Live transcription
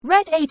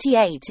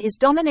Red88 is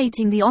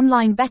dominating the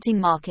online betting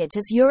market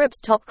as Europe's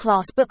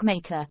top-class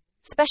bookmaker,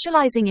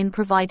 specializing in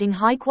providing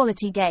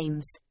high-quality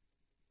games.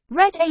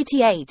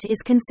 Red88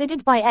 is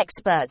considered by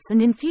experts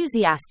and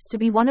enthusiasts to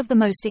be one of the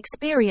most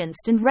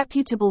experienced and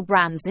reputable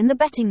brands in the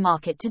betting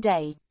market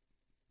today.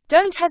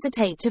 Don't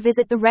hesitate to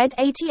visit the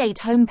Red88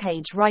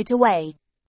 homepage right away.